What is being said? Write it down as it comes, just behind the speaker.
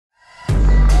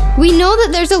We know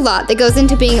that there's a lot that goes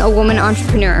into being a woman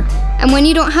entrepreneur, and when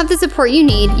you don't have the support you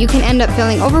need, you can end up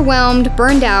feeling overwhelmed,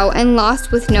 burned out, and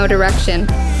lost with no direction.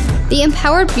 The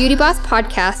Empowered Beauty Boss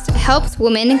podcast helps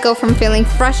women go from feeling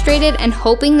frustrated and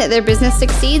hoping that their business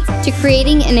succeeds to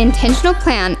creating an intentional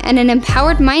plan and an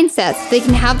empowered mindset so they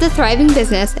can have the thriving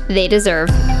business they deserve.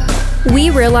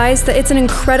 We realize that it's an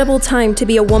incredible time to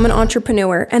be a woman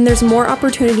entrepreneur, and there's more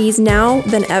opportunities now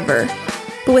than ever.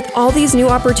 But with all these new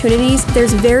opportunities,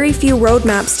 there's very few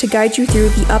roadmaps to guide you through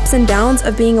the ups and downs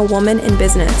of being a woman in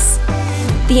business.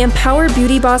 The Empowered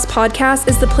Beauty Boss podcast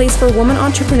is the place for women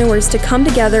entrepreneurs to come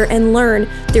together and learn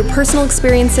through personal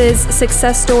experiences,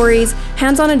 success stories,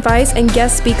 hands-on advice, and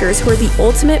guest speakers who are the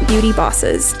ultimate beauty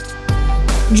bosses.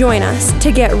 Join us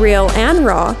to get real and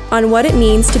raw on what it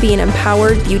means to be an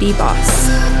empowered beauty boss.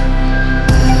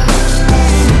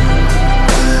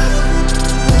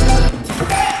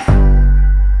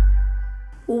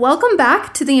 Welcome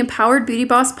back to the Empowered Beauty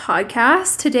Boss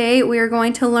podcast. Today we are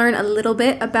going to learn a little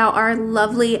bit about our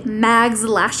lovely Mag's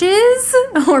Lashes,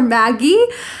 or Maggie.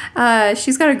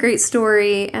 She's got a great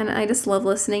story and I just love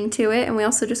listening to it. And we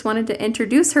also just wanted to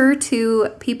introduce her to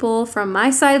people from my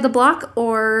side of the block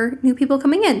or new people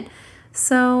coming in.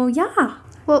 So yeah.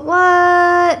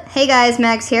 What? Hey guys,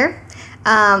 Mags here.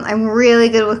 I'm really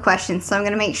good with questions, so I'm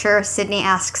going to make sure Sydney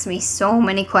asks me so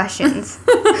many questions.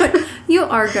 You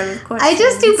are good with questions. I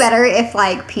just do better if,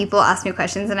 people ask me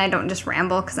questions and I don't just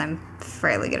ramble, because I'm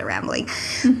fairly good at rambling.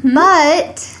 Mm-hmm.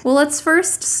 But... Well, let's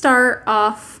first start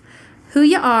off who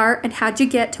you are and how'd you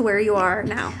get to where you are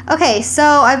now. Okay, so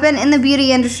I've been in the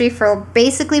beauty industry for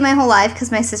basically my whole life, because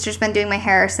my sister's been doing my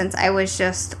hair since I was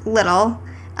just little.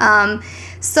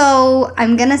 So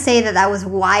I'm going to say that was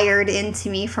wired into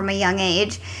me from a young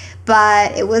age,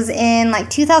 but it was in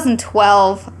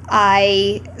 2012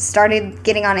 I started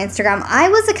getting on Instagram. I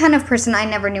was the kind of person I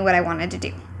never knew what I wanted to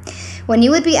do. When you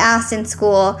would be asked in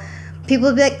school, people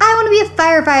would be like, I want to be a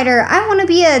firefighter, I want to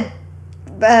be a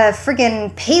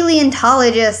freaking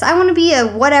paleontologist, I want to be a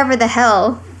whatever the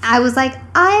hell. I was like,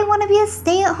 I want to be a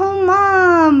stay-at-home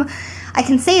mom. I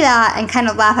can say that and kind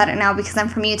of laugh at it now because I'm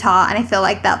from Utah and I feel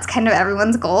like that's kind of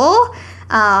everyone's goal.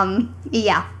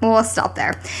 Yeah, we'll stop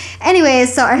there.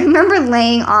 Anyways, so I remember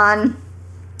laying on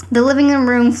the living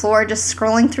room floor just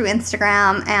scrolling through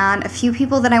Instagram, and a few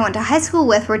people that I went to high school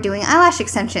with were doing eyelash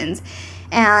extensions.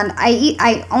 And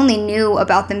I only knew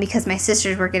about them because my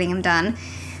sisters were getting them done.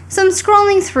 So I'm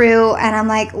scrolling through and I'm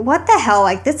like, what the hell?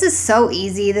 This is so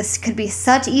easy. This could be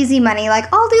such easy money.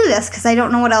 I'll do this because I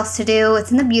don't know what else to do.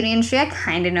 It's in the beauty industry. I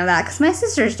kind of know that because my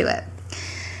sisters do it.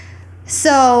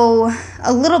 So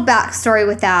a little backstory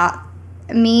with that.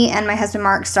 Me and my husband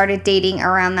Mark started dating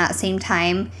around that same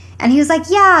time. And he was like,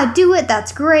 yeah, do it.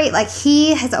 That's great.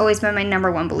 He has always been my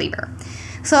number one believer.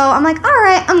 So I'm like, all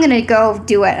right, I'm going to go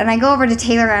do it. And I go over to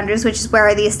Taylor Andrews, which is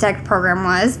where the aesthetic program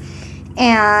was.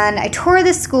 And I tour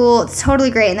this school. It's totally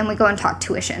great. And then we go and talk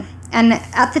tuition. And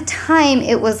at the time,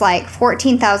 it was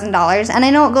 $14,000. And I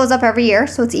know it goes up every year,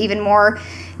 so it's even more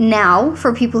now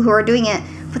for people who are doing it.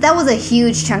 But that was a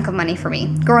huge chunk of money for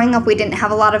me. Growing up, we didn't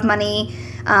have a lot of money.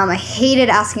 I hated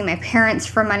asking my parents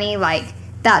for money.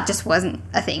 That just wasn't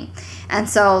a thing. And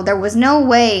so there was no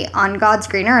way on God's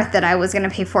green earth that I was going to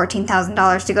pay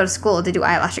 $14,000 to go to school to do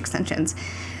eyelash extensions.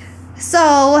 So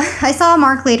I saw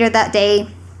Mark later that day.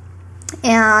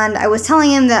 And I was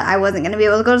telling him that I wasn't going to be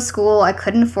able to go to school. I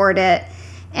couldn't afford it.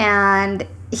 And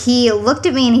he looked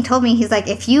at me and he told me, he's like,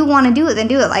 if you want to do it, then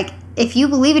do it. If you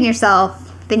believe in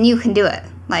yourself, then you can do it.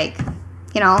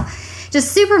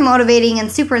 Just super motivating and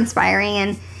super inspiring.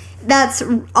 And that's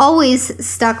always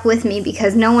stuck with me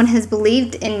because no one has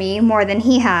believed in me more than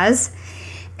he has.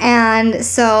 And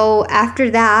so after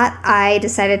that, I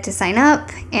decided to sign up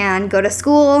and go to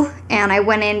school, and I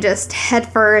went in just head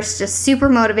first, just super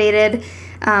motivated.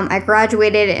 I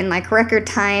graduated in record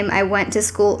time. I went to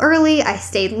school early. I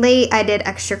stayed late. I did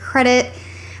extra credit.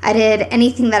 I did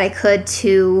anything that I could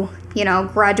to,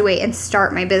 graduate and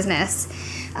start my business.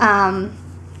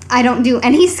 I don't do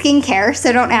any skincare,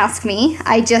 so don't ask me.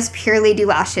 I just purely do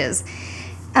lashes.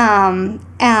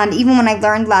 And even when I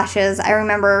learned lashes, I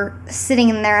remember sitting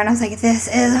in there and I was like, this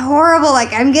is horrible.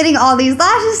 I'm getting all these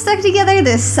lashes stuck together.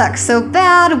 This sucks so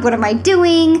bad. What am I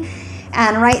doing?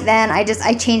 And right then I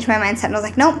changed my mindset and I was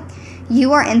like, nope,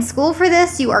 you are in school for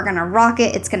this. You are going to rock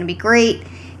it. It's going to be great.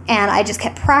 And I just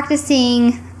kept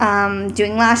practicing,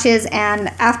 doing lashes. And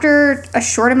after a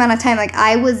short amount of time,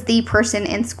 I was the person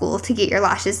in school to get your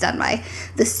lashes done by.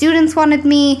 The students wanted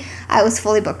me. I was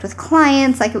fully booked with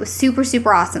clients. It was super,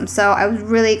 super awesome. So I was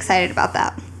really excited about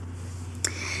that.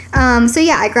 So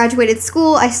yeah, I graduated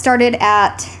school. I started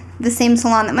at the same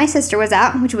salon that my sister was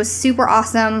at, which was super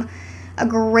awesome. A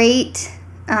great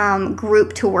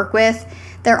group to work with.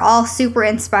 They're all super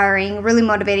inspiring, really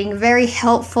motivating, very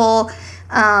helpful.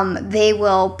 They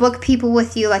will book people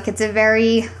with you. Like, it's a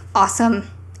very awesome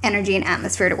energy and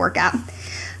atmosphere to work at.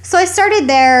 So I started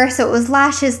there. So it was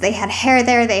lashes. They had hair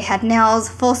there. They had nails,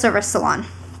 full service salon.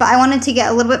 But I wanted to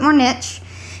get a little bit more niche.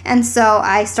 And so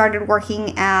I started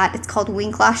working at, it's called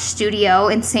Wink Lash Studio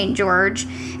in St. George.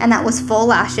 And that was full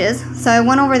lashes. So I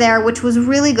went over there, which was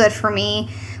really good for me.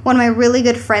 One of my really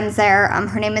good friends there,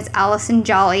 her name is Allison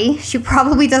Jolly. She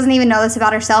probably doesn't even know this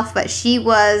about herself, but she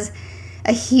was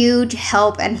a huge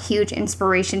help and huge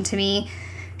inspiration to me.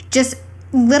 Just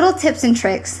little tips and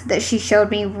tricks that she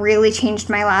showed me really changed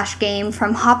my lash game,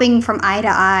 from hopping from eye to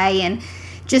eye and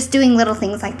just doing little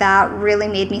things like that really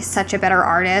made me such a better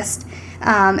artist,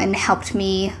 and helped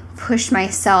me push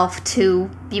myself to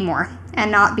be more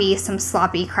and not be some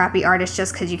sloppy, crappy artist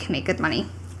just because you can make good money.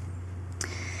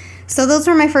 So those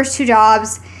were my first 2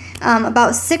 jobs.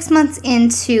 About 6 months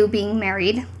into being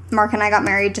married, Mark and I got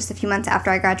married just a few months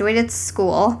after I graduated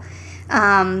school.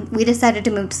 We decided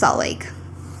to move to Salt Lake.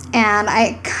 And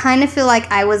I kind of feel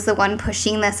like I was the one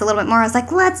pushing this a little bit more. I was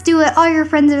like, let's do it. All your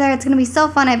friends are there. It's going to be so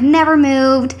fun. I've never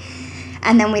moved.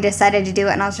 And then we decided to do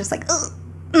it. And I was just like, ugh.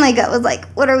 My gut was like,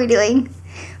 what are we doing?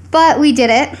 But we did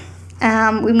it.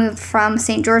 We moved from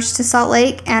St. George to Salt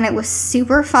Lake. And it was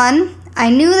super fun. I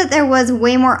knew that there was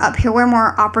way more up here, way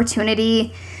more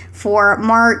opportunity for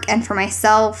Mark and for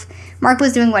myself. Mark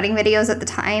was doing wedding videos at the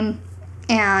time,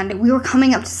 and we were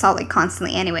coming up to Salt Lake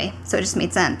constantly anyway, so it just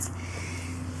made sense.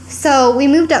 So we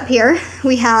moved up here.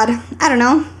 We had, I don't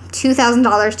know,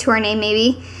 $2,000 to our name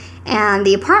maybe, and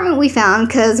the apartment we found,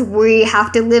 because we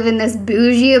have to live in this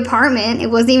bougie apartment. It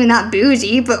wasn't even that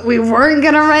bougie, but we weren't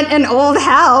going to rent an old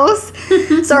house.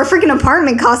 So our freaking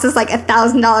apartment cost us like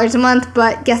 $1,000 a month.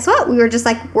 But guess what? We were just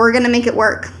like, we're going to make it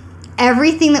work.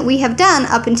 Everything that we have done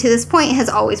up until this point has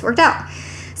always worked out.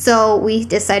 So we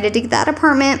decided to get that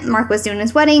apartment. Mark was doing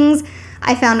his weddings.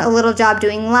 I found a little job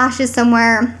doing lashes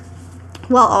somewhere,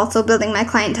 while also building my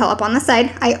clientele up on the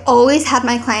side. I always had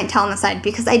my clientele on the side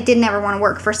because I did never want to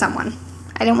work for someone.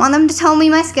 I didn't want them to tell me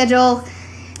my schedule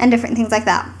and different things like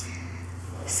that.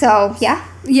 So, yeah.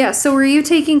 Yeah, so were you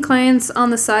taking clients on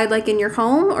the side, like in your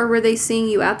home, or were they seeing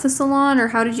you at the salon, or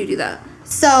how did you do that?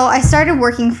 So I started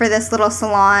working for this little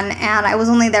salon, and I was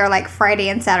only there like Friday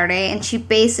and Saturday, and she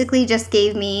basically just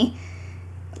gave me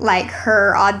like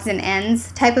her odds and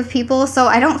ends type of people. So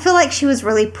I don't feel like she was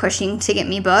really pushing to get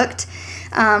me booked.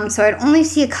 So I'd only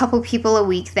see a couple people a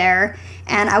week there,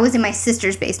 and I was in my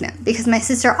sister's basement because my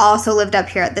sister also lived up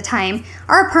here at the time.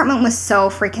 Our apartment was so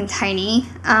freaking tiny.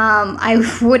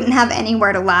 I wouldn't have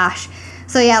anywhere to lash.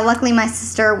 So yeah, luckily my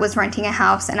sister was renting a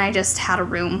house, and I just had a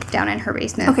room down in her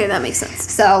basement. Okay, that makes sense.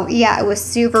 So yeah, it was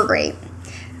super great.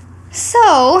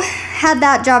 So had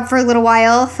that job for a little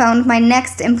while, found my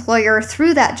next employer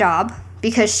through that job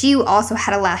because she also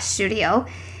had a lash studio.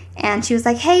 And she was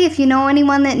like, hey, if you know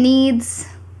anyone that needs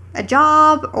a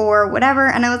job or whatever.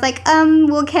 And I was like,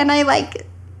 well, can I like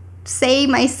say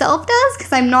myself does?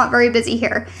 Because I'm not very busy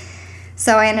here.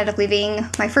 So I ended up leaving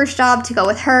my first job to go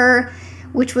with her,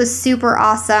 which was super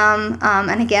awesome.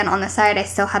 And again, on the side, I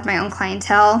still had my own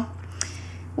clientele.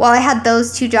 While I had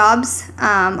those 2 jobs,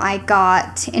 I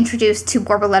got introduced to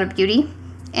Borboleta Beauty,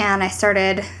 and I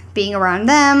started being around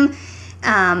them.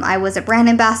 I was a brand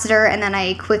ambassador, and then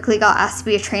I quickly got asked to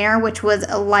be a trainer, which was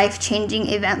a life-changing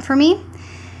event for me.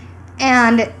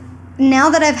 And now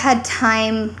that I've had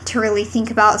time to really think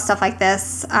about stuff like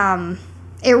this,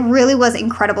 it really was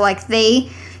incredible. Like, they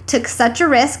took such a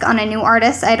risk on a new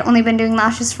artist. I'd only been doing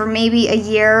lashes for maybe a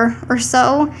year or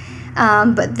so,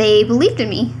 but they believed in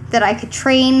me, that I could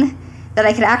train, that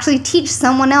I could actually teach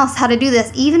someone else how to do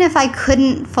this. Even if I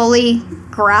couldn't fully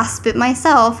grasp it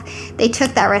myself, they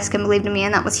took that risk and believed in me,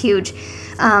 and that was huge.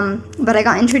 But I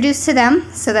got introduced to them,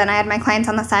 so then I had my clients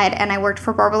on the side, and I worked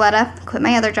for Borboleta, quit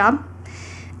my other job.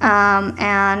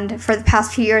 And for the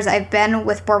past few years, I've been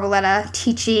with Borboleta,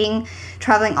 teaching,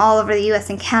 traveling all over the U.S.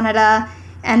 and Canada,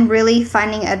 and really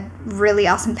finding a really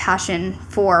awesome passion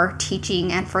for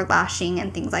teaching and for lashing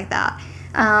and things like that.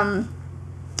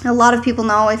 A lot of people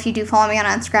know, if you do follow me on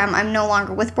Instagram, I'm no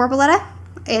longer with Borboleta.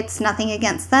 It's nothing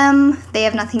against them. They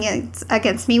have nothing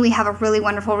against me. We have a really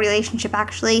wonderful relationship,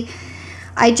 actually.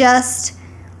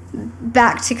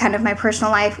 Back to kind of my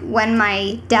personal life, when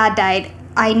my dad died,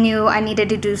 I knew I needed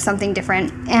to do something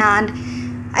different. And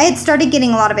I had started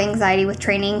getting a lot of anxiety with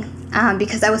training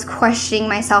because I was questioning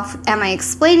myself. Am I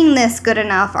explaining this good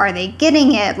enough? Are they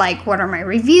getting it? Like, what are my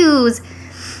reviews?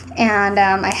 And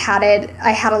I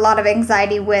had a lot of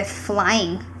anxiety with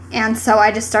flying And so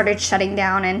I just started shutting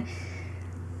down, and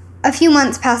a few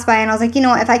months passed by, and I was like, you know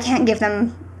what, if I can't give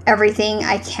them everything,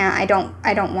 I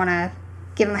don't want to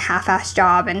give them a half-assed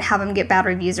job and have them get bad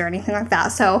reviews or anything like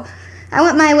that. So I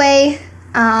went my way,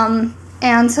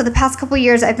 and so the past couple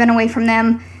years I've been away from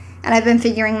them, and I've been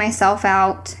figuring myself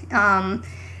out.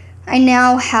 I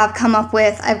now have come up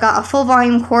with, I've got a full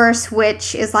volume course,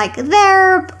 which is like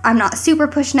there. I'm not super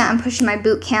pushing it. I'm pushing my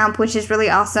boot camp, which is really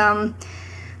awesome.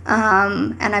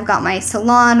 And I've got my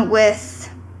salon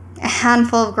with a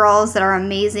handful of girls that are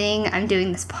amazing. I'm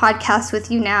doing this podcast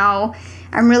with you now.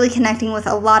 I'm really connecting with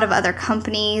a lot of other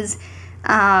companies,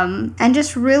 and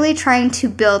just really trying to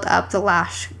build up the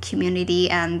Lash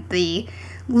community and the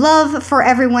love for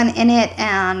everyone in it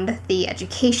and the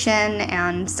education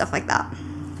and stuff like that.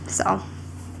 So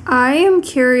I am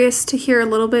curious to hear a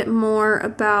little bit more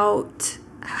about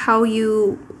how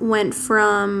you went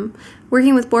from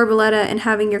working with Borboleta and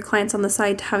having your clients on the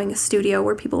side to having a studio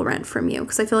where people rent from you,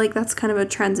 because I feel like that's kind of a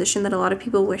transition that a lot of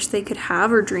people wish they could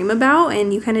have or dream about,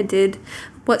 and you kind of did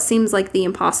what seems like the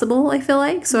impossible, I feel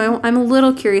like. So I'm a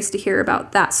little curious to hear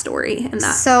about that story and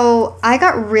that. So I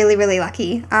got really, really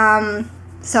lucky.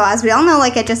 So as we all know,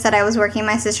 like I just said, I was working in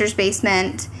my sister's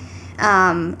basement.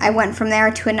 I went from there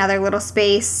to another little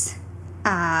space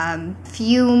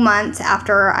few months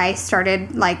after I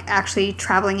started like actually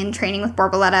traveling and training with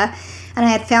Borboleta, and I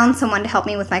had found someone to help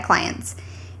me with my clients.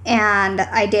 And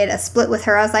I did a split with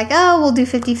her. I was like, oh, we'll do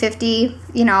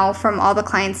 50-50, you know, from all the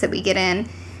clients that we get in.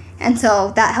 And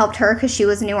so that helped her because she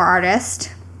was a newer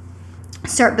artist,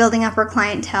 start building up her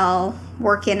clientele,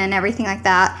 working and everything like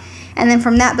that. And then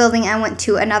from that building, I went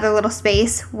to another little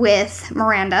space with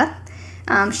Miranda.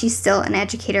 She's still an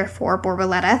educator for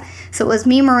Borboleta. So it was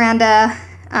me, Miranda,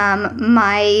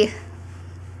 my,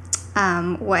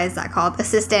 what is that called?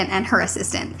 Assistant, and her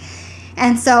assistant.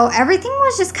 And so everything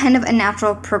was just kind of a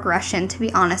natural progression, to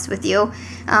be honest with you.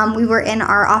 We were in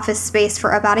our office space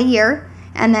for about a year.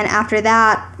 And then after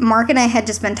that, Mark and I had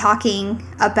just been talking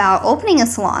about opening a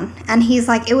salon. And he's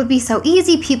like, it would be so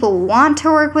easy. People want to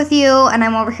work with you. And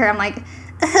I'm over here, I'm like,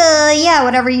 yeah,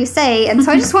 whatever you say. And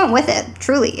so I just went with it,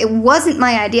 truly. It wasn't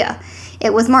my idea.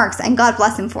 It was Mark's, and God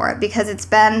bless him for it, because it's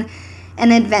been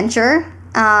an adventure.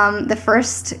 The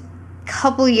first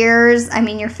couple years, I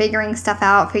mean, you're figuring stuff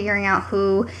out, figuring out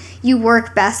who you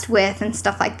work best with and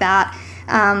stuff like that.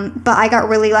 But I got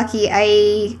really lucky.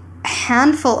 A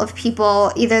handful of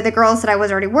people, either the girls that I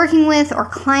was already working with or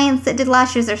clients that did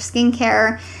lashes or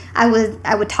skincare,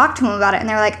 I would talk to them about it, and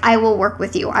they're like, I will work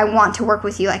with you. I want to work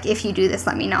with you. Like, if you do this,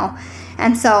 let me know.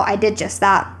 And so I did just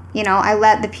that. You know, I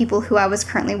let the people who I was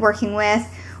currently working with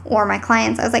or my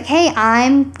clients, I was like, hey,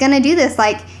 I'm going to do this.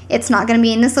 Like, it's not going to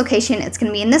be in this location. It's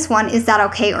going to be in this one. Is that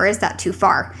okay, or is that too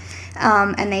far?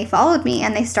 And they followed me,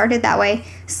 and they started that way.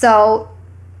 So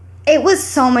it was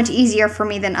so much easier for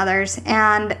me than others.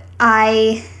 And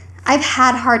I've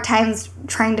had hard times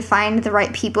trying to find the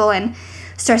right people and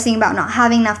stressing about not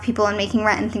having enough people and making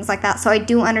rent and things like that. So I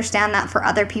do understand that for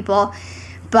other people.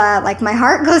 But like, my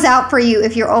heart goes out for you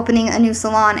if you're opening a new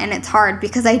salon and it's hard,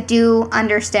 because I do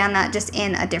understand that, just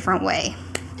in a different way.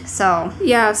 So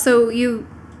yeah, so you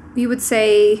would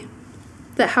say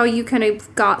that how you kind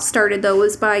of got started though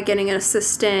was by getting an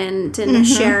assistant and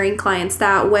sharing clients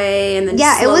that way, and then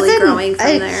slowly growing from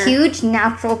there. It was a huge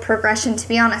natural progression, to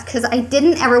be honest, because I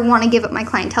didn't ever want to give up my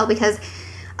clientele, because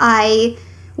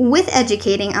with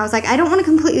educating, I was like, I don't want to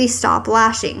completely stop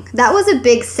lashing. That was a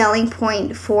big selling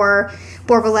point for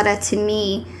Borboleta to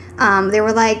me. They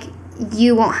were like,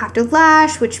 you won't have to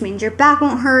lash, which means your back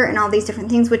won't hurt, and all these different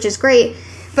things, which is great.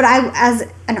 But I, as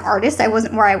an artist, I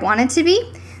wasn't where I wanted to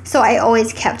be. So I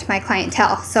always kept my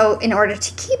clientele. So in order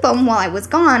to keep them while I was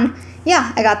gone,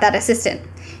 yeah, I got that assistant.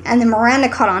 And then Miranda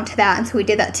caught on to that, and so we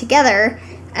did that together.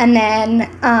 And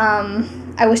then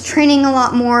I was training a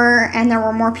lot more, and there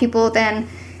were more people than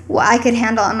what I could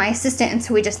handle and my assistant, and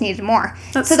so we just needed more.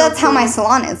 So that's how my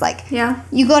salon is. Like, yeah,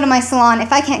 you go to my salon,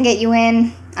 if I can't get you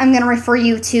in, I'm going to refer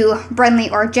you to Brenly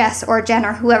or Jess or Jen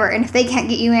or whoever, and if they can't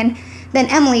get you in, then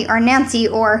Emily or Nancy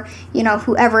or, you know,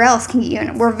 whoever else can get you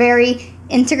in. We're very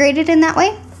integrated in that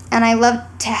way, and I love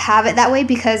to have it that way,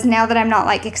 because now that I'm not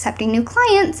like accepting new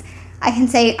clients, I can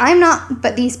say I'm not,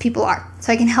 but these people are,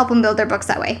 so I can help them build their books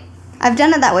that way. I've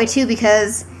done it that way too,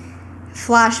 because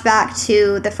flashback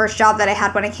to the first job that I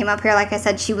had when I came up here, like I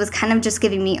said, she was kind of just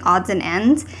giving me odds and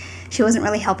ends. She wasn't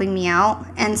really helping me out,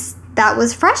 and that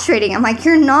was frustrating. I'm like,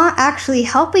 you're not actually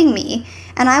helping me,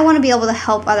 and I want to be able to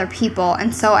help other people.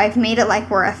 And so I've made it like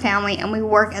we're a family and we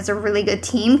work as a really good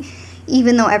team,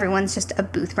 even though everyone's just a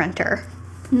booth renter.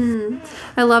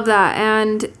 I love that.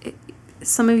 And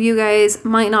some of you guys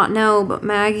might not know, but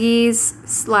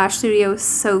Maggie's lash studio is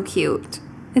so cute.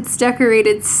 It's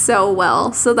decorated so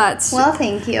well. So that's... Well,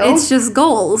 thank you. It's just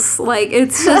goals. Like,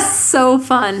 it's just so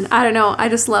fun. I don't know. I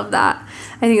just love that.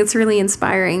 I think it's really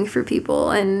inspiring for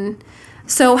people. And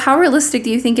so how realistic do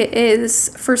you think it is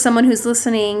for someone who's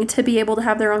listening to be able to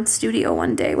have their own studio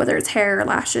one day, whether it's hair or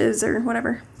lashes or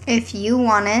whatever? If you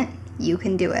want it, you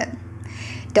can do it.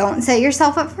 Don't set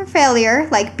yourself up for failure.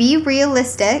 Like, be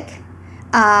realistic.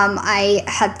 I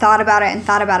had thought about it and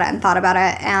thought about it and thought about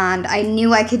it, and I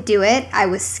knew I could do it. I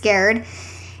was scared.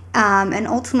 And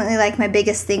ultimately, like, my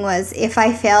biggest thing was, if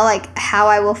I fail, like, how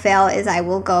I will fail is I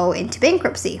will go into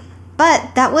bankruptcy.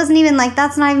 But that wasn't even, like,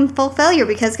 that's not even full failure,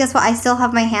 because guess what? I still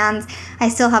have my hands. I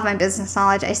still have my business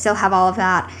knowledge. I still have all of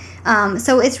that.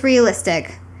 So it's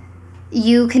realistic.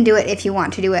 You can do it if you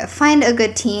want to do it. Find a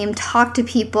good team. Talk to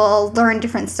people. Learn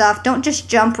different stuff. Don't just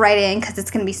jump right in, because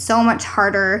it's going to be so much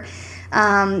harder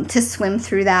to swim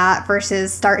through that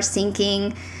versus start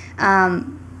sinking.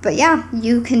 But yeah,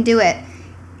 you can do it.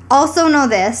 Also know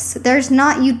this,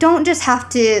 you don't just have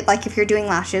to, like, if you're doing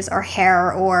lashes or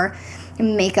hair or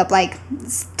makeup, like,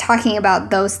 talking about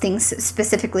those things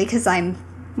specifically because I'm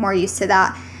more used to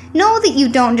that. Know that you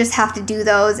don't just have to do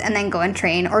those and then go and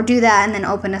train, or do that and then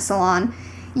open a salon.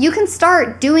 You can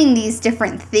start doing these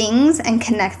different things and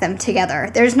connect them together.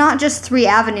 There's not just 3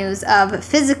 avenues of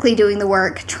physically doing the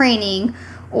work, training,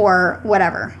 or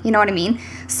whatever. You know what I mean?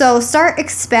 So start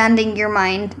expanding your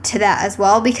mind to that as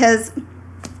well, because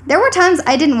there were times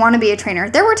I didn't want to be a trainer.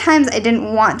 There were times I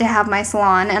didn't want to have my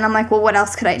salon, and I'm like, well, what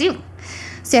else could I do?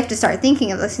 So you have to start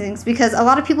thinking of those things, because a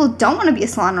lot of people don't want to be a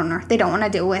salon owner. They don't want to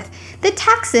deal with the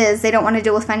taxes. They don't want to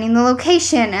deal with finding the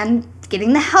location and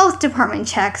getting the health department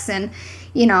checks and,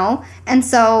 you know. And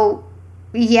so,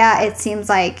 yeah, it seems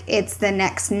like it's the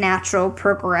next natural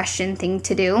progression thing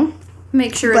to do.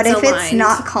 Make sure it's aligned. But if it's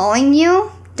not calling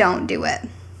you, don't do it.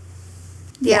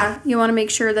 Yeah, you want to make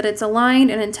sure that it's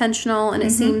aligned and intentional, and it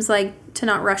seems like to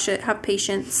not rush it, have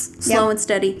patience, slow and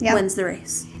steady wins the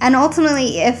race. And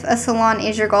ultimately, if a salon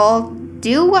is your goal,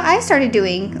 do what I started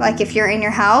doing. Like, if you're in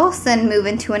your house, then move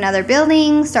into another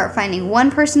building, start finding one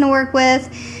person to work with,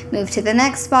 move to the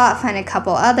next spot, find a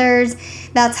couple others.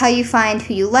 That's how you find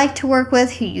who you like to work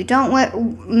with, who you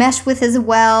don't mesh with as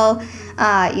well,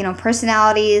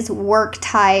 personalities, work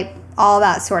type, all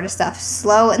that sort of stuff.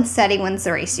 Slow and steady wins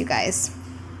the race, you guys.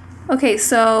 Okay,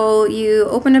 so you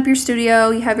opened up your studio,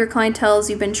 you have your clientele,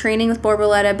 you've been training with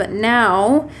Borboleta, but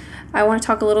now I want to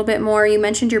talk a little bit more. You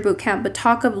mentioned your boot camp, but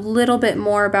talk a little bit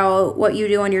more about what you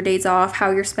do on your days off,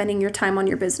 how you're spending your time on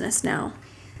your business now.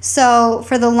 So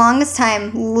for the longest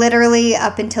time, literally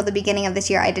up until the beginning of this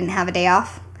year, I didn't have a day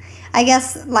off. I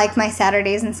guess like my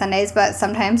Saturdays and Sundays, but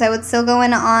sometimes I would still go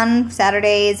in on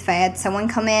Saturdays. If I had someone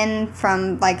come in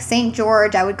from like St.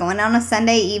 George, I would go in on a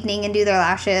Sunday evening and do their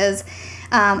lashes.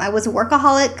 I was a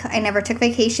workaholic. I never took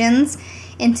vacations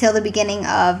until the beginning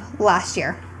of last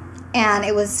year. And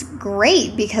it was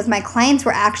great because my clients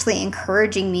were actually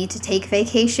encouraging me to take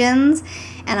vacations.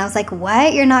 And I was like,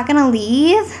 what? You're not going to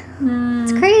leave?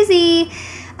 It's crazy.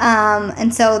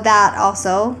 And so that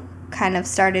also kind of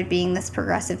started being this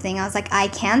progressive thing. I was like, I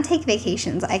can take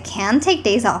vacations. I can take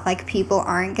days off. Like, people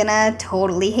aren't going to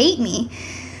totally hate me.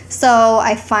 So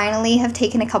I finally have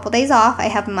taken a couple days off. I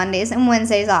have Mondays and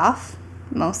Wednesdays off.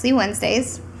 Mostly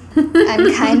Wednesdays.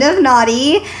 I'm kind of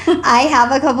naughty. I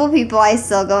have a couple people I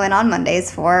still go in on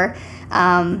Mondays for,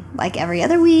 like every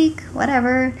other week,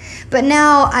 whatever. But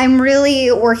now I'm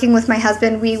really working with my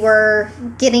husband. We were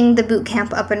getting the boot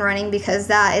camp up and running because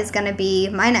that is going to be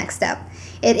my next step.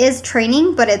 It is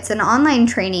training, but it's an online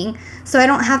training, so I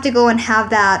don't have to go and have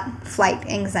that flight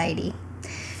anxiety,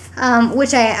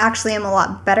 which I actually am a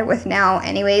lot better with now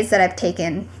anyways, that I've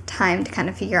taken time to kind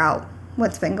of figure out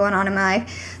what's been going on in my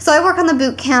life. So I work on the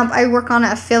boot camp. I work on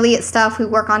affiliate stuff. We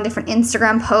work on different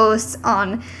Instagram posts,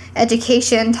 on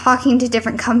education, talking to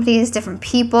different companies, different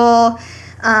people,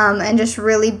 and just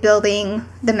really building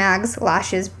the Mags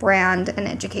Lashes brand and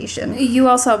education. You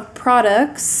also have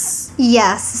products.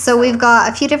 Yes. So we've got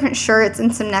a few different shirts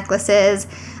and some necklaces.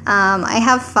 I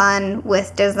have fun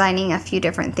with designing a few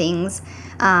different things.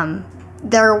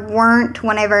 There weren't,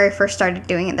 when I very first started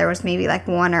doing it, there was maybe like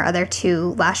one or other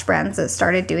 2 lash brands that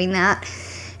started doing that.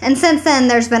 And since then,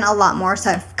 there's been a lot more, so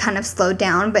I've kind of slowed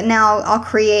down. But now I'll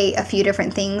create a few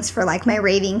different things for like my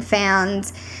raving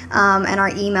fans and our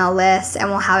email list. And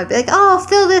we'll have it be like, oh,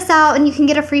 fill this out and you can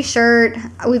get a free shirt.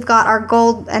 We've got our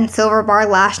gold and silver bar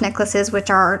lash necklaces,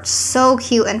 which are so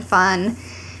cute and fun.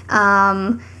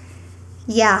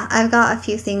 Yeah, I've got a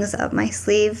few things up my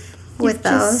sleeve with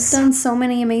those. You've just done so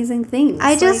many amazing things.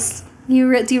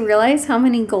 Do you realize how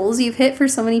many goals you've hit for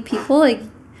so many people? Like,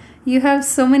 you have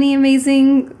so many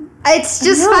amazing... It's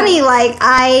just funny, like,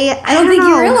 I don't think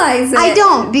know. you realize it. I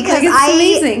don't, because like, it's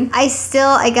amazing. I still,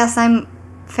 I guess I'm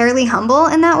fairly humble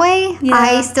in that way. Yeah.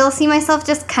 I still see myself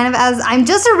just kind of as, I'm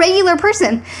just a regular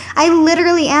person. I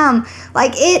literally am.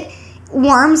 Like, it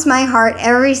warms my heart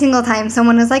every single time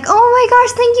someone is like, oh my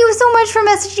gosh, thank you so much for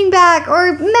messaging back,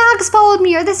 or Max followed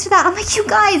me, or this or that. I'm like, you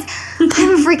guys,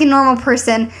 I'm a freaking normal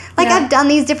person. Like, I've done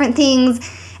these different things,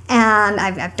 and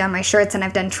I've done my shirts, and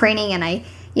I've done training, and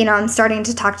I'm starting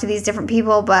to talk to these different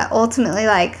people, but ultimately,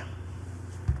 like,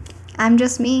 I'm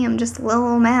just me. I'm just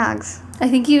little old Mags. I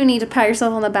think you need to pat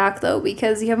yourself on the back, though,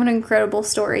 because you have an incredible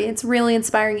story. It's really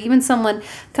inspiring. Even someone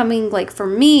coming, like,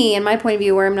 from me, and my point of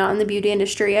view, where I'm not in the beauty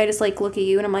industry, I just, like, look at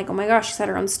you, and I'm like, oh my gosh, she's had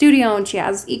her own studio, and she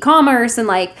has e-commerce, and,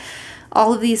 like,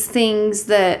 all of these things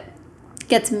that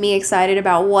gets me excited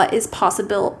about what is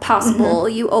possible.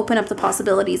 Mm-hmm. You open up the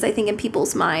possibilities, I think, in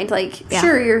people's mind. Like,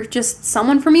 sure, you're just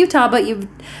someone from Utah, but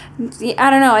I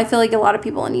don't know, I feel like a lot of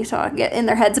people in Utah get in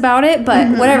their heads about it,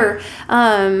 but whatever.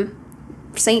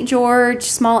 St. George,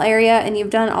 small area, and you've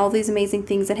done all these amazing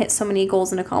things and hit so many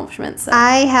goals and accomplishments. So.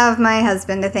 I have my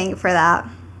husband to thank for that.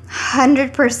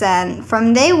 100%.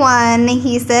 From day one,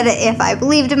 he said if I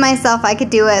believed in myself, I could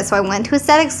do it. So I went to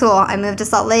aesthetic school. I moved to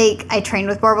Salt Lake. I trained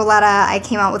with Borboleta. I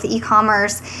came out with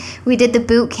e-commerce. We did the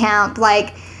boot camp.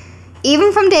 Like,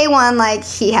 even from day one, like,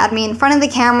 he had me in front of the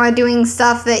camera doing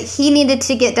stuff that he needed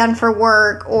to get done for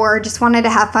work or just wanted to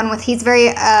have fun with. He's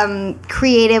very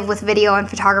creative with video and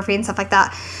photography and stuff like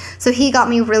that. So he got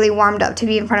me really warmed up to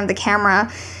be in front of the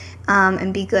camera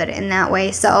and be good in that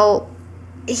way. So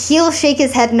he'll shake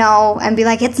his head no and be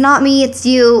like, it's not me, it's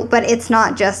you, but it's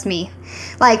not just me.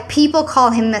 Like, people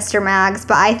call him Mr. Mags,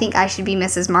 but I think I should be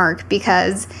Mrs. Mark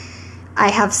because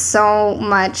I have so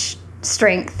much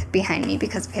strength behind me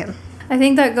because of him. I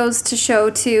think that goes to show,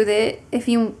 too, that if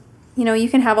you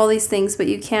can have all these things, but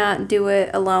you can't do it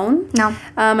alone. No.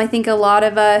 I think a lot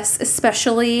of us,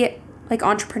 especially like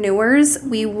entrepreneurs,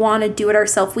 we want to do it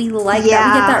ourselves. We like that. We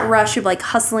get that rush of like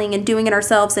hustling and doing it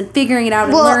ourselves and figuring it out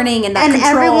and learning and that control.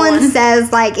 And everyone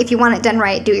says, like, if you want it done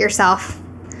right, do it yourself.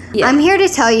 Yeah. I'm here to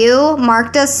tell you,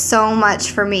 Mark does so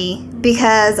much for me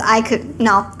because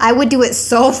I would do it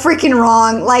so freaking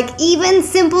wrong. Like, even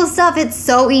simple stuff, it's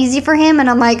so easy for him. And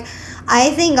I'm like,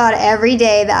 I thank God every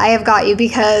day that I have got you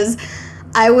because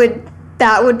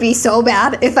that would be so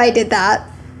bad if I did that.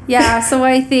 Yeah, so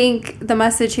I think the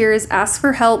message here is ask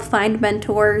for help, find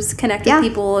mentors, connect with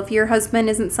people. If your husband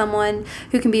isn't someone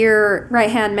who can be your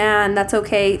right-hand man, that's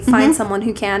okay. Find someone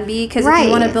who can be, because if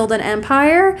you want to build an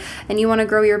empire and you want to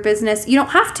grow your business, you don't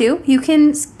have to. You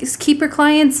can keep your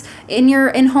clients in your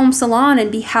in-home salon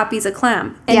and be happy as a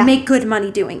clam and make good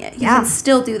money doing it. You can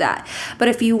still do that. But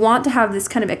if you want to have this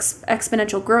kind of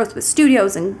exponential growth with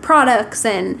studios and products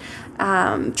and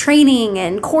training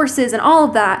and courses and all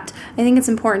of that, I think it's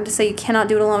important to say you cannot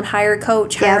do it alone. Hire a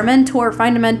coach, hire a mentor,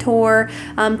 find a mentor,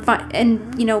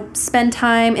 and spend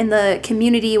time in the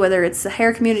community, whether it's the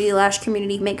hair community, lash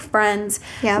community, make friends,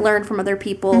 learn from other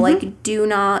people. Like, do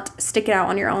not stick it out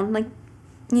on your own. Like,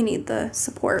 you need the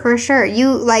support. For sure.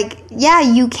 You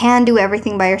can do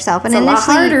everything by yourself. And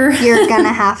initially you're going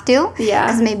to have to.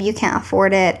 Because maybe you can't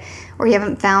afford it or you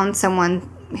haven't found someone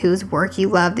whose work you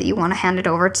love that you want to hand it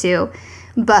over to.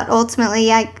 But ultimately,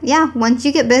 once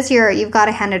you get busier, you've got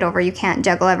to hand it over. You can't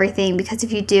juggle everything, because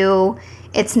if you do,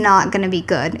 it's not going to be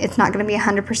good. It's not going to be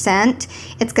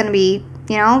 100%. It's going to be,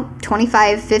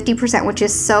 25, 50%, which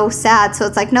is so sad. So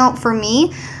it's like, no, for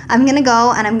me, I'm going to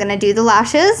go and I'm going to do the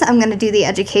lashes. I'm going to do the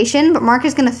education, but Mark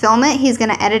is going to film it. He's going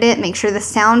to edit it, make sure the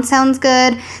sound sounds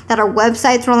good, that our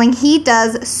website's rolling. He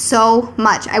does so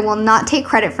much. I will not take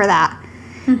credit for that.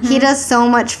 He does so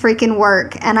much freaking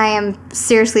work, and I am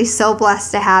seriously so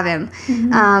blessed to have him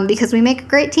because we make a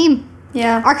great team.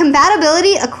 Yeah. Our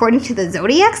compatibility, according to the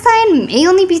zodiac sign, may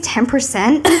only be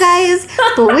 10%, you guys,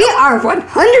 but we are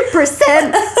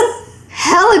 100%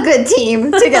 hella good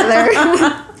team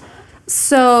together.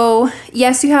 So,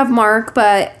 yes, you have Mark,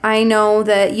 but I know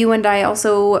that you and I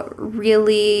also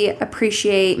really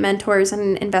appreciate mentors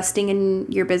and investing in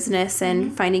your business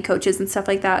and finding coaches and stuff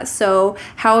like that. So,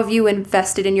 how have you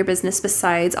invested in your business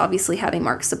besides obviously having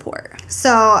Mark's support?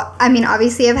 So, I mean,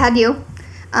 obviously I've had you.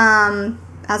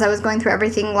 As I was going through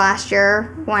everything last year,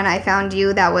 when I found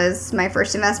you, that was my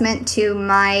first investment to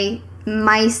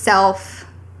myself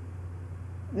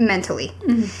mentally.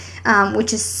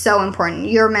 Which is so important.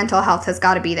 Your mental health has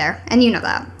got to be there, and you know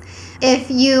that. if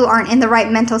you aren't in the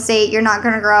right mental state, you're not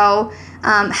going to grow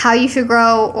how you should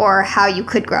grow or how you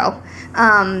could grow.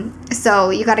 So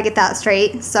you got to get that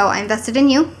straight. So I invested in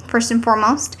you first and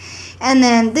foremost. And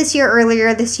then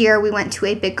earlier this year, we went to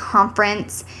a big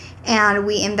conference and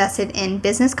we invested in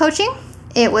business coaching.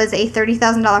 It was a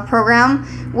 $30,000 program,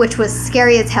 which was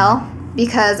scary as hell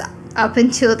because up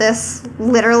until this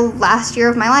literal last year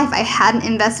of my life, I hadn't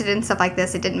invested in stuff like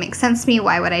this. It didn't make sense to me.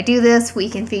 Why would I do this? We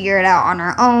can figure it out on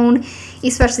our own,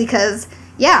 especially because,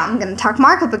 I'm going to talk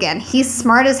Mark up again. He's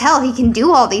smart as hell. He can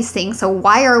do all these things. So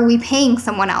why are we paying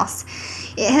someone else?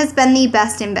 It has been the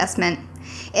best investment.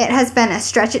 It has been a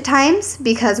stretch at times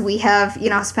because we have,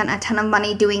 spent a ton of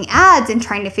money doing ads and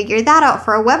trying to figure that out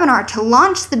for a webinar to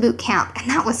launch the boot camp. And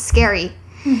that was scary.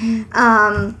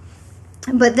 Mm-hmm.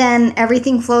 But then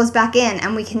everything flows back in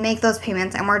and we can make those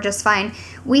payments and we're just fine.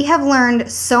 We have learned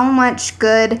so much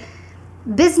good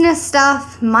business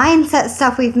stuff, mindset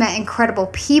stuff. We've met incredible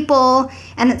people.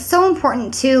 And it's so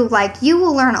important too. Like, you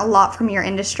will learn a lot from your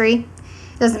industry.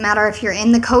 Doesn't matter if you're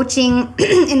in the coaching,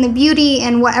 in the beauty,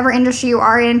 and whatever industry you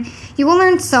are in, you will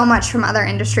learn so much from other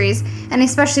industries. And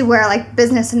especially where like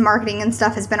business and marketing and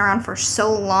stuff has been around for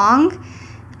so long.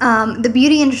 The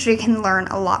beauty industry can learn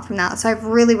a lot from that. So I've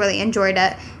really, really enjoyed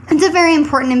it. It's a very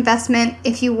important investment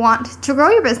if you want to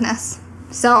grow your business.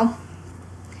 So,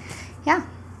 yeah.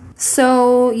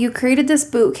 So you created this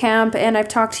boot camp, and I've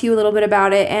talked to you a little bit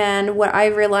about it, and what I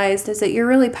realized is that you're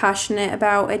really passionate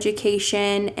about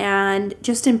education and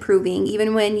just improving.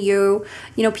 Even when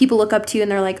people look up to you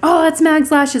and they're like, oh, that's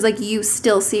Mag's Lashes, like, you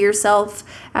still see yourself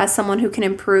as someone who can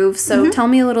improve. So Tell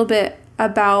me a little bit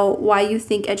about why you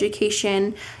think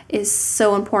education is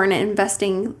so important and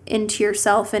investing into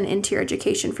yourself and into your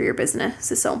education for your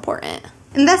business is so important.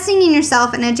 Investing in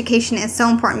yourself and education is so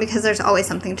important because there's always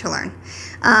something to learn.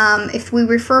 If we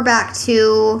refer back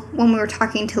to when we were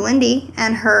talking to Lindy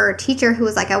and her teacher who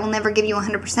was like, I will never give you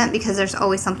 100% because there's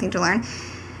always something to learn.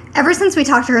 Ever since we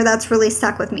talked to her, that's really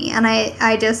stuck with me. And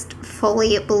I just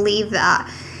fully believe that.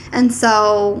 And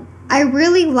so I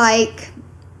really like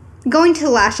going to the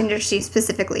lash industry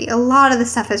specifically. A lot of the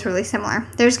stuff is really similar.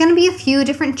 There's going to be a few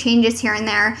different changes here and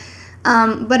there.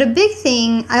 But a big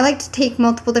thing, I like to take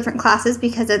multiple different classes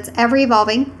because it's ever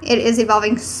evolving. It is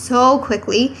evolving so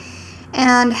quickly.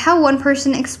 And how one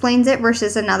person explains it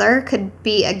versus another could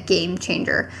be a game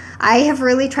changer. I have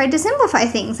really tried to simplify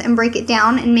things and break it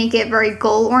down and make it very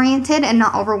goal-oriented and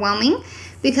not overwhelming.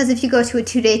 Because if you go to a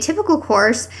 2-day typical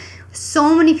course,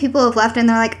 so many people have left and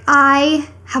they're like, I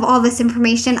have all this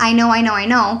information, I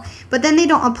know. But then they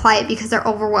don't apply it because they're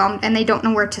overwhelmed and they don't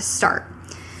know where to start.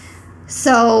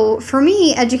 So for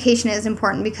me, education is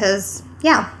important because,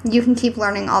 you can keep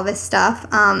learning all this stuff.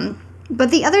 But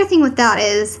the other thing with that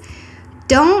is,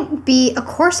 don't be a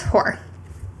course whore.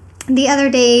 The other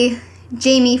day,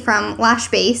 Jamie from Lash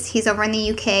Base, he's over in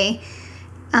the UK,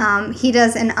 he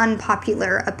does an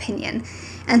unpopular opinion.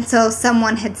 And so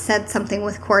someone had said something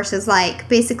with courses like,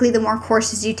 basically the more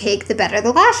courses you take, the better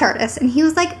the lash artist. And he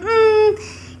was like,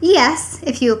 yes,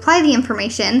 if you apply the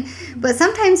information, but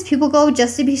sometimes people go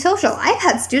just to be social. I've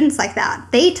had students like that.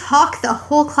 They talk the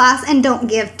whole class and don't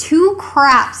give two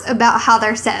craps about how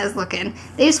their set is looking.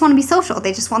 They just want to be social.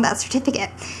 They just want that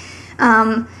certificate.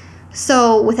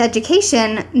 So with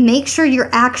education, make sure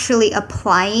you're actually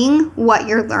applying what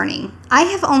you're learning. I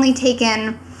have only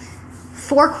taken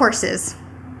 4 courses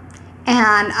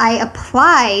and I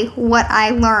apply what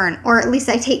I learn, or at least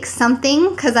I take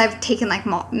something, because I've taken like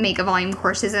mega volume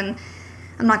courses and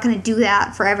I'm not going to do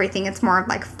that for everything. It's more of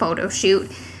like photo shoot.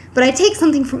 But I take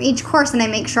something from each course and I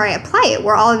make sure I apply it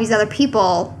where all of these other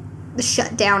people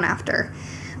shut down after.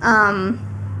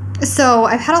 So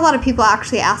I've had a lot of people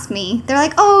actually ask me, they're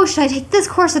like, oh, should I take this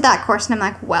course or that course? And I'm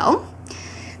like, well,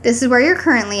 this is where you're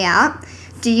currently at.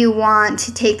 Do you want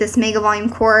to take this mega volume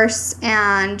course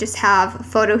and just have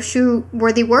photo shoot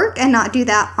worthy work and not do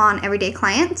that on everyday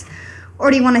clients?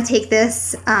 Or do you want to take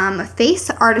this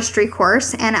face artistry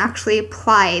course and actually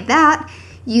apply that?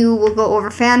 You will go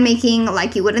over fan making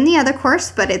like you would in the other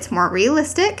course, but it's more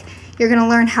realistic. You're going to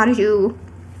learn how to do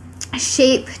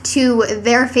shape to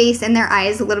their face and their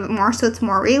eyes a little bit more, so it's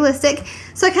more realistic.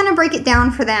 So I kind of break it down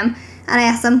for them and I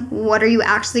ask them, what are you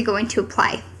actually going to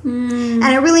apply? And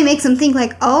it really makes them think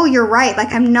like, oh, you're right.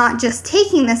 Like, I'm not just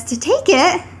taking this to take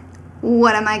it.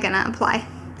 What am I going to apply?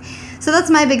 So that's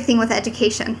my big thing with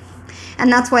education.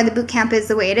 And that's why the boot camp is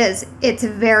the way it is. It's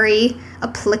very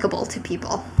applicable to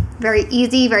people. Very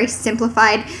easy, very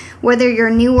simplified. Whether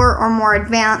you're newer or more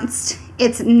advanced,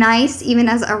 it's nice even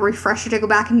as a refresher to go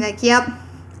back and be like, yep,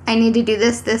 I need to do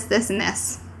this, this, this, and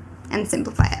this, and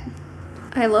simplify it.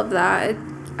 I love that.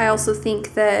 I also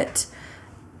think that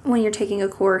when you're taking a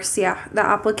course, the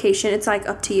application, it's like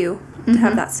up to you to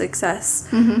have that success.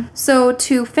 So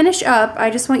to finish up, I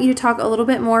just want you to talk a little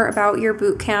bit more about your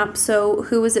boot camp. So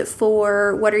who is it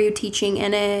for? What are you teaching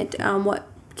in it? Who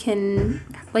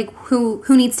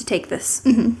needs to take this?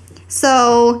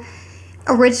 So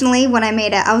originally when I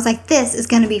made it, I was like, this is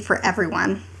going to be for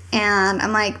everyone. And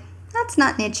I'm like, that's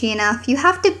not niche-y enough. You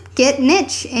have to get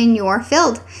niche in your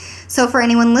field. So for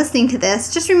anyone listening to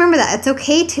this, just remember that it's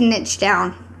okay to niche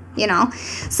down, you know.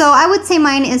 So I would say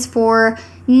mine is for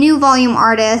new volume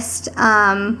artists,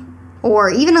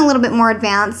 or even a little bit more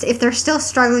advanced. If they're still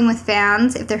struggling with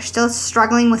fans, if they're still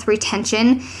struggling with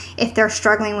retention, if they're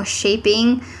struggling with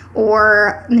shaping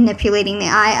or manipulating the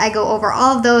eye, I go over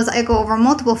all of those. I go over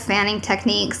multiple fanning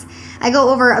techniques. I go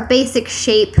over a basic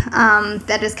shape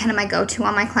that is kind of my go-to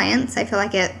on my clients. I feel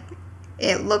like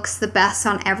it looks the best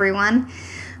on everyone.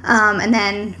 And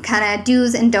then kind of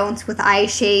do's and don'ts with eye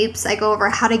shapes. I go over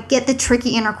how to get the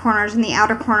tricky inner corners and the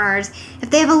outer corners. If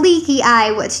they have a leaky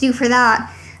eye, what to do for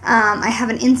that. I have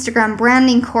an Instagram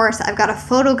branding course. I've got a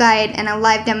photo guide and a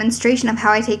live demonstration of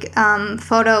how I take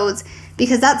photos,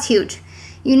 because that's huge.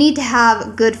 You need to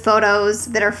have good photos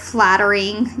that are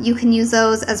flattering. You can use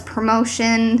those as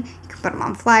promotion. You can put them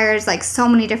on flyers, like so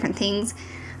many different things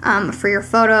for your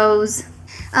photos.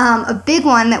 A big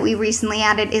one that we recently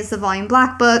added is the Volume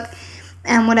Black Book.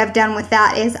 And what I've done with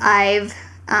that is I've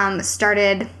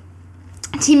started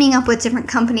teaming up with different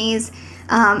companies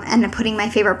and putting my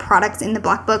favorite products in the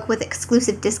Black Book with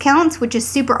exclusive discounts, which is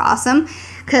super awesome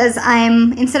because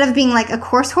instead of being like a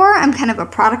course whore, I'm kind of a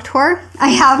product whore. I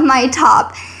have my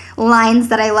top lines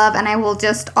that I love and I will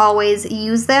just always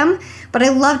use them, but I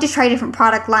love to try different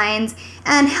product lines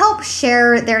and help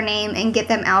share their name and get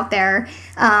them out there.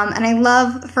 And I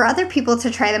love for other people to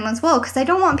try them as well, because I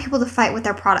don't want people to fight with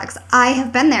their products. I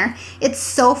have been there. It's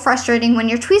so frustrating when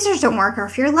your tweezers don't work, or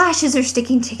if your lashes are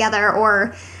sticking together,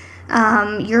 or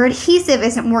your adhesive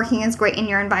isn't working as great in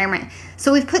your environment.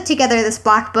 So we've put together this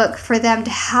Black Book for them to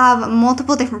have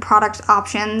multiple different product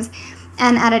options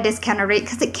and at a discounted rate,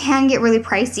 because it can get really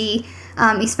pricey,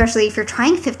 especially if you're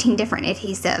trying 15 different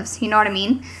adhesives, you know what I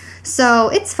mean? So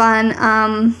it's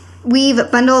fun. We've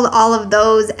bundled all of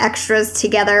those extras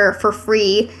together for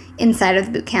free inside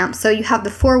of the bootcamp. So you have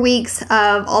the 4 weeks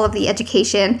of all of the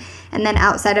education, and then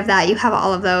outside of that, you have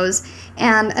all of those.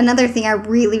 And another thing I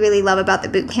really, really love about the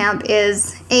bootcamp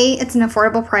is A, it's an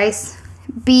affordable price.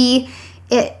 B,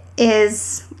 you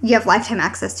have lifetime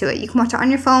access to it. You can watch it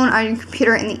on your phone, on your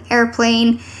computer, in the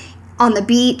airplane, on the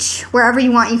beach, wherever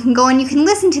you want. You can go and you can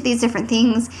listen to these different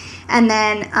things. And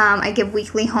then I give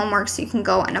weekly homework so you can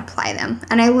go and apply them.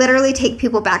 And I literally take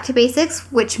people back to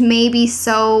basics, which may be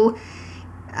so,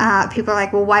 people are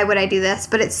like, well, why would I do this?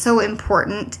 But it's so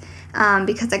important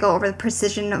because I go over the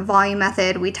precision volume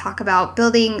method. We talk about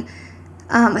building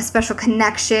a special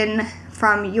connection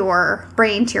from your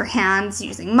brain to your hands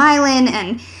using myelin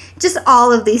and just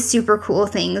all of these super cool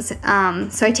things.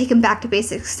 So I take them back to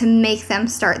basics to make them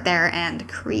start there and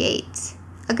create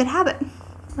a good habit.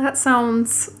 That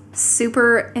sounds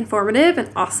super informative and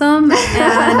awesome,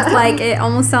 and like it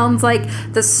almost sounds like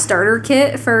the starter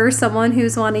kit for someone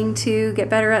who's wanting to get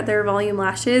better at their volume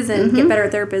lashes and get better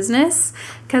at their business,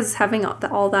 because having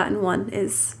all that in one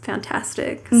is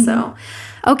fantastic. So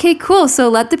okay, cool. So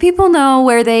let the people know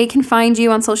where they can find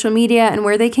you on social media and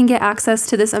where they can get access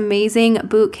to this amazing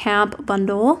boot camp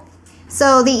bundle.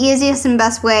 So the easiest and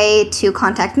best way to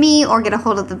contact me or get a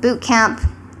hold of the boot camp,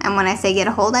 and when I say get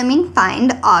a hold, I mean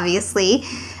find, obviously,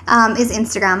 is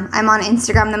Instagram. I'm on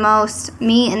Instagram the most.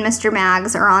 Me and Mr.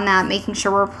 Mags are on that, making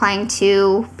sure we're replying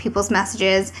to people's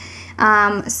messages.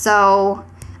 So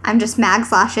I'm just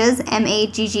Mags Lashes,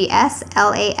 MAGGS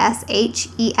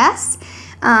LASHES.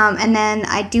 And then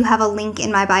I do have a link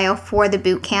in my bio for the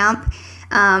boot camp.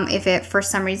 If it for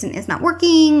some reason is not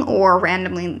working or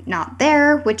randomly not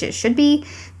there, which it should be,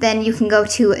 then you can go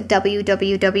to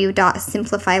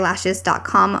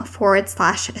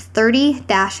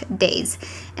www.simplifylashes.com/30-days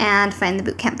and find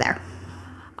the bootcamp there.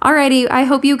 Alrighty, I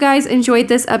hope you guys enjoyed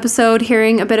this episode,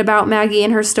 hearing a bit about Maggie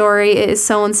and her story. It is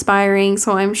so inspiring,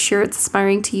 so I'm sure it's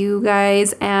inspiring to you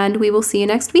guys, and we will see you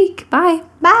next week. Bye.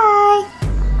 Bye.